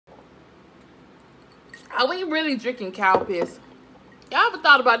Are we really drinking cow piss? Y'all ever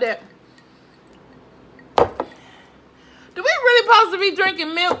thought about that? Do we really supposed to be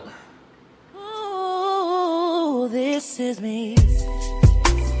drinking milk? Oh, this is me.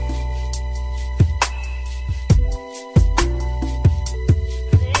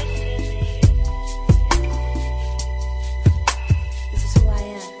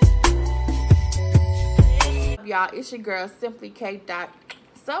 Y'all, it's your girl Simply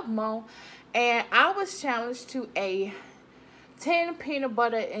K.Simone, and I was challenged to a 10 peanut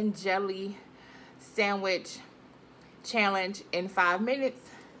butter and jelly sandwich challenge in 5 minutes.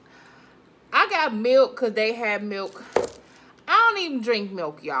 I got milk because they had milk. I don't even drink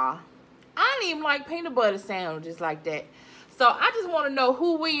milk, y'all. I don't even like peanut butter sandwiches like that. So I just want to know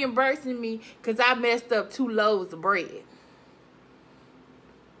who reimbursing me because I messed up 2 loaves of bread.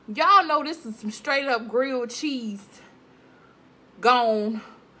 Y'all know this is some straight up grilled cheese gone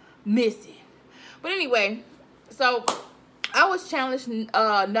missing. But anyway, so I was challenged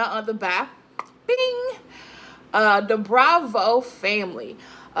none other by the Bravo family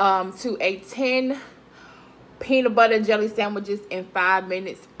to a 10 peanut butter and jelly sandwiches in 5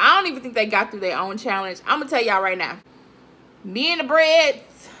 minutes. I don't even think they got through their own challenge. I'm gonna tell y'all right now, me and the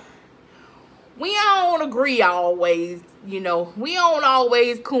breads, we don't agree always. You know, we don't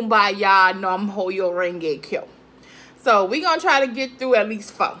always kumbaya, no, I'm ho your ring get killed. So we gonna try to get through at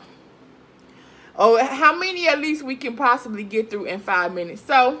least 4. Or how many at least we can possibly get through in 5 minutes.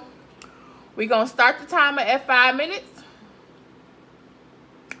 So we gonna start the timer at 5 minutes.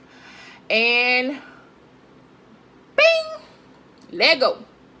 And bing! Let go.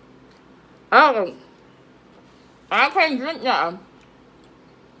 Oh, I can't drink y'all.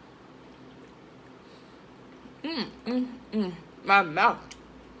 My mouth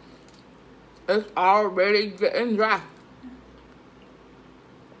is already getting dry.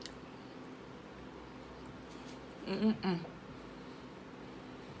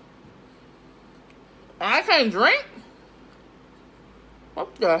 I can't drink?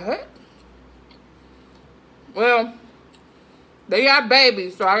 What the heck? Well, they got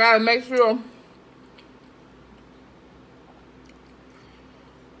babies, so I gotta make sure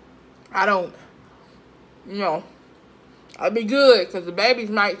I don't, you know, I'll be good, because the babies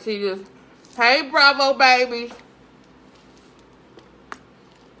might see this. Hey, Bravo babies.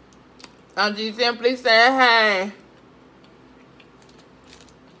 Auntie Simply said hey.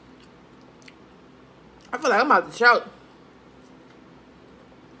 I feel like I'm about to choke.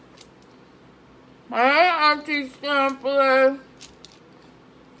 Hey, Auntie Simply.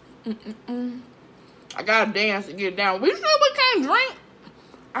 I gotta dance to get down. We sure we can't drink?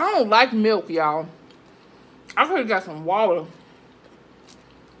 I don't like milk, y'all. I could have got some water.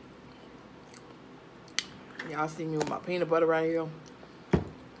 Y'all see me with my peanut butter right here.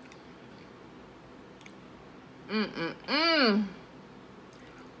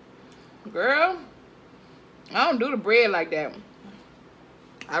 Girl, I don't do the bread like that.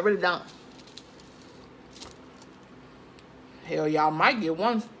 I really don't. Hell, y'all might get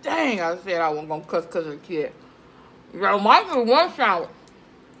one. Dang, I said I wasn't gonna cuss because of the kid. Y'all might get one sandwich.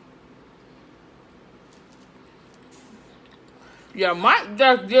 You might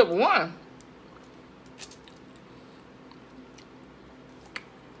just get one.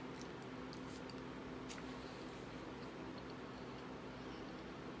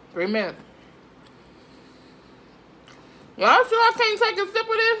 Three minutes. Y'all sure I can't take a sip of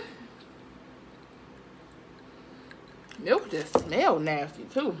this? Milk just smell nasty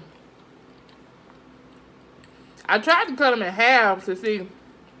too. I tried to cut them in half to see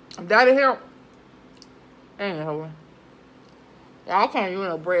if that'll help. Ain't helping. I can't eat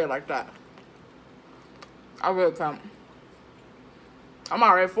no bread like that. I really can't. I'm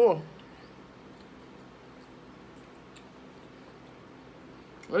already full.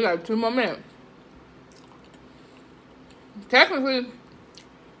 We got 2 more minutes. Technically,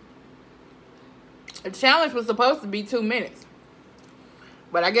 the challenge was supposed to be 2 minutes.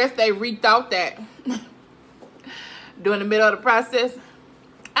 But I guess they rethought that during the middle of the process.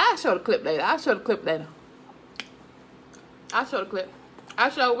 I'll show the clip later. I'll show the clip later. I'll show the clip. I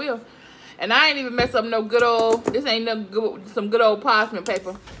sure will. And I ain't even mess up no good old, this ain't no good, some good old parchment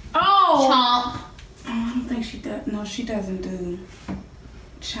paper. Oh! Chomp. I don't think she does. No, she doesn't do.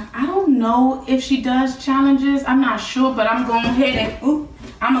 I don't know if she does challenges. I'm not sure, but I'm going ahead and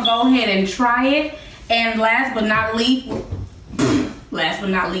I'm gonna go ahead and try it. And last but not least,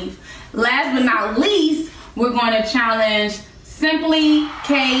 we're going to challenge Simply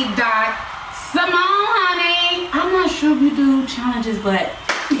K.Simone, honey. I'm not sure if you do challenges, but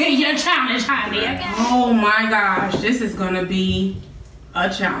get your challenge, honey. Okay? Oh my gosh, this is gonna be a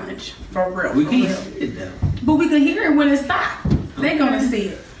challenge for real. We can see it though. But we can hear it when it stops. They're gonna see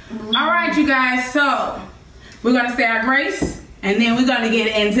it. All right, you guys. So we're gonna say our grace, and then we're gonna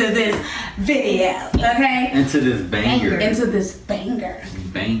get into this video. Okay? Into this banger. Into this banger.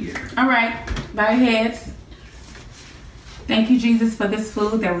 Banger. All right. Bow your heads. Thank you, Jesus, for this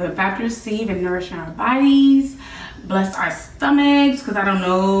food that we're about to receive and nourish our bodies. Bless our stomachs, because I don't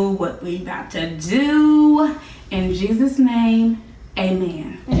know what we're about to do. In Jesus' name,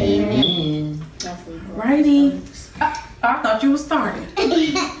 amen. Amen. Righty. I thought you were starting.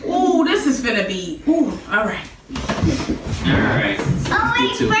 Ooh, this is finna be. Ooh, all right. Alright. Oh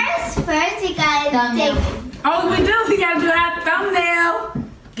wait, first you gotta take. Oh, we do. We gotta do our thumbnail.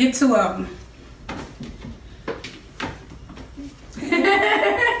 Get two of them.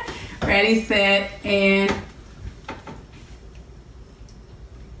 Ready, set, and.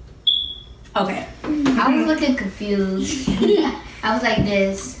 Okay. I was looking confused. I was like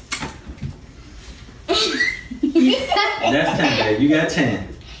this. That's 10, babe. You got 10.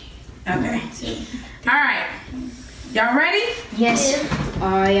 Okay. All right. Y'all ready? Yes.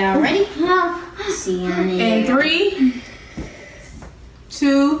 Are y'all ready? See you In 3,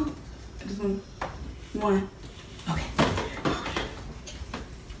 2, 1. Okay.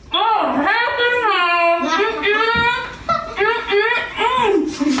 Oh, happy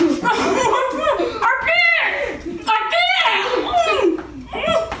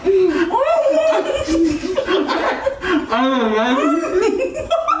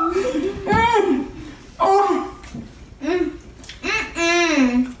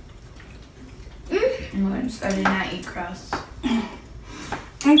I did not eat crust.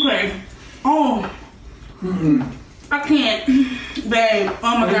 Okay. Oh. I can't. Babe.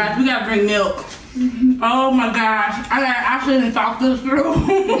 Oh my gosh. We gotta drink milk. Oh my gosh. I shouldn't thought this through.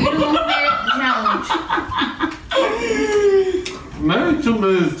 Maybe 2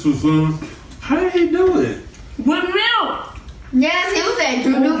 minutes too soon. How did he do it? With milk. Yes, it was that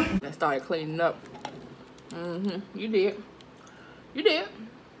doo-doo. I started cleaning up. You did. You did.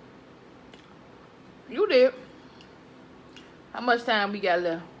 You did. How much time we got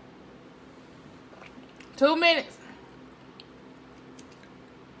left? 2 minutes.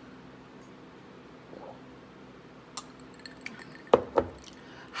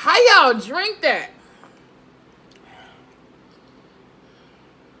 How y'all drink that?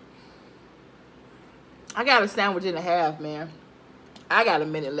 I got a sandwich and a half, man. I got a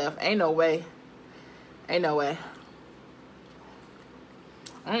minute left. Ain't no way. Ain't no way.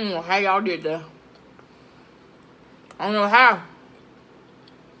 I don't know how y'all did that. I don't know how.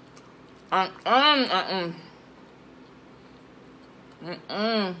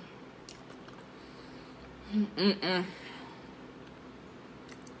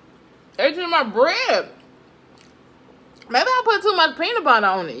 It's in my bread. Maybe I put too much peanut butter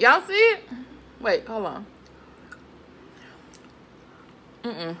on it. Y'all see it? Wait, hold on.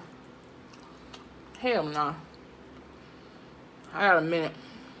 Hell no. I got a minute.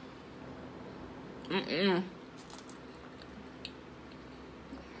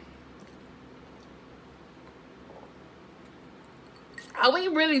 Are we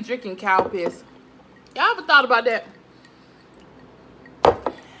really drinking cow piss? Y'all ever thought about that? Do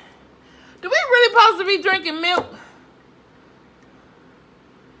we really supposed to be drinking milk?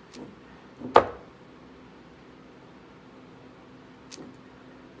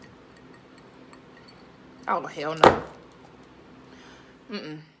 Oh, hell no.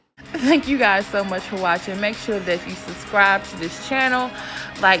 Thank you guys so much for watching. Make sure that you subscribe to this channel.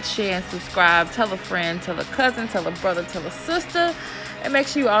 Like, share, and subscribe. Tell a friend, tell a cousin, tell a brother, tell a sister. And make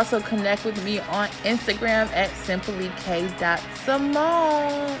sure you also connect with me on Instagram at simplyk.simone.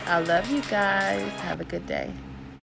 I love you guys. Have a good day.